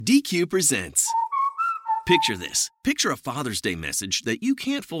DQ presents. Picture this. Picture a Father's Day message that you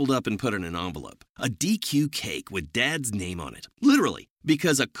can't fold up and put in an envelope. A DQ cake with Dad's name on it. Literally.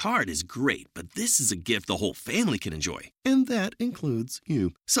 Because a card is great, but this is a gift the whole family can enjoy. And that includes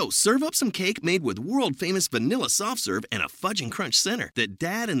you. So serve up some cake made with world-famous vanilla soft serve and a fudge and crunch center that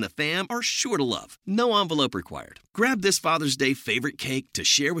Dad and the fam are sure to love. No envelope required. Grab this Father's Day favorite cake to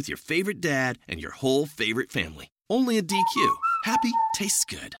share with your favorite dad and your whole favorite family. Only a DQ. Happy tastes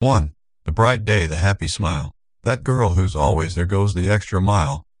good. 1. The bright day, the happy smile. That girl who's always there goes the extra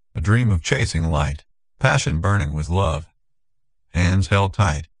mile. A dream of chasing light. Passion burning with love. Hands held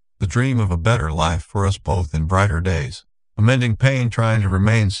tight. The dream of a better life for us both in brighter days. Amending pain, trying to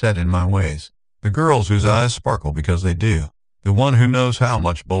remain set in my ways. The girls whose eyes sparkle because they do. The one who knows how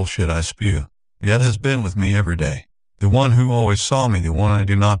much bullshit I spew, yet has been with me every day. The one who always saw me, the one I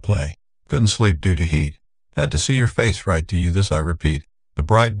do not play. Couldn't sleep due to heat. Had to see your face, write to you this I repeat. The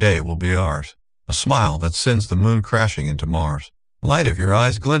bright day will be ours. A smile that sends the moon crashing into Mars. Light of your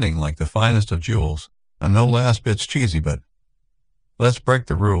eyes glinting like the finest of jewels. I know last bit's cheesy, but let's break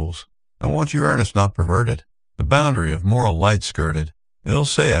the rules. I want you earnest, not perverted. The boundary of moral light skirted. It'll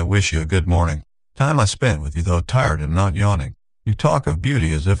say I wish you a good morning. Time I spent with you, though tired and not yawning. You talk of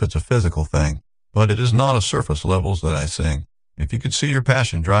beauty as if it's a physical thing, but it is not a surface levels that I sing. If you could see your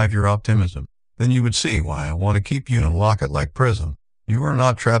passion drive your optimism, then you would see why I want to keep you in a locket like Prism. You are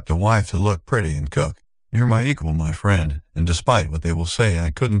not trapped a wife to look pretty and cook. You're my equal, my friend, and despite what they will say, I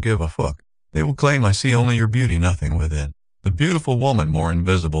couldn't give a fuck. They will claim I see only your beauty, nothing within. The beautiful woman more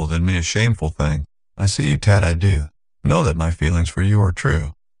invisible than me, a shameful thing. I see you, Tad, I do. Know that my feelings for you are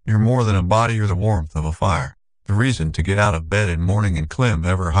true. You're more than a body, you're the warmth of a fire. The reason to get out of bed in morning and climb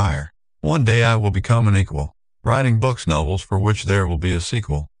ever higher. One day I will become an equal, writing books, novels for which there will be a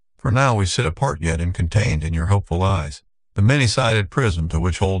sequel. For now we sit apart yet and contained in your hopeful eyes. The many-sided prism to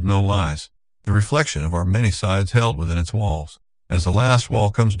which hold no lies. The reflection of our many sides held within its walls. As the last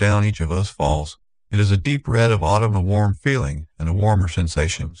wall comes down, each of us falls. It is a deep red of autumn, a warm feeling, and a warmer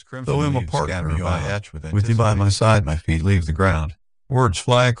sensation. Though I'm apart from you, I hatch with you by my side, my feet leave the ground. Words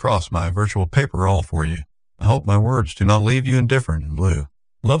fly across my virtual paper all for you. I hope my words do not leave you indifferent and blue.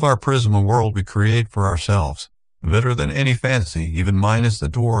 Love our prism, a world we create for ourselves. Better than any fantasy, even minus the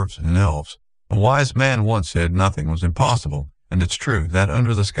dwarves and elves. A wise man once said nothing was impossible, and it's true that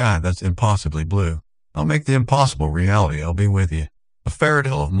under the sky that's impossibly blue. I'll make the impossible reality, I'll be with you. A fairy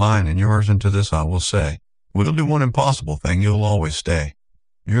tale of mine and yours, and to this I will say, we'll do one impossible thing, you'll always stay.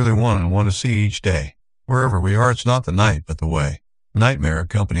 You're the one I want to see each day. Wherever we are, it's not the night but the way. Nightmare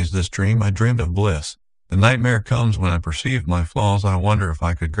accompanies this dream, I dreamed of bliss. The nightmare comes when I perceive my flaws, I wonder if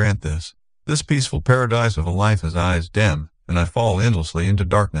I could grant this. This peaceful paradise of a life as eyes dim, and I fall endlessly into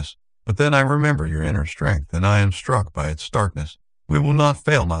darkness. But then I remember your inner strength, and I am struck by its starkness. We will not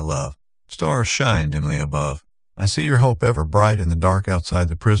fail, my love. Stars shine dimly above. I see your hope ever bright in the dark outside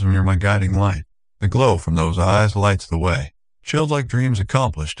the prism, you're my guiding light. The glow from those eyes lights the way, chilled like dreams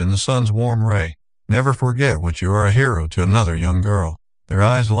accomplished in the sun's warm ray. Never forget what you are, a hero to another young girl. Their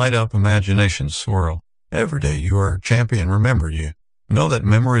eyes light up, imaginations swirl. Every day you are a champion, remember you. Know that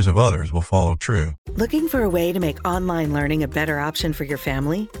memories of others will follow true. Looking for a way to make online learning a better option for your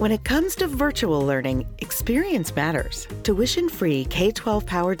family? When it comes to virtual learning, experience matters. Tuition-free K-12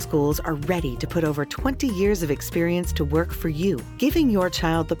 powered schools are ready to put over 20 years of experience to work for you, giving your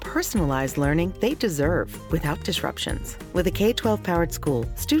child the personalized learning they deserve without disruptions. With a K-12 powered school,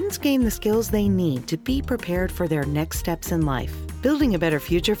 students gain the skills they need to be prepared for their next steps in life, building a better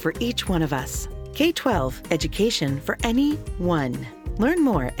future for each one of us. K-12, education for anyone. Learn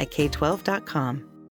more at k12.com.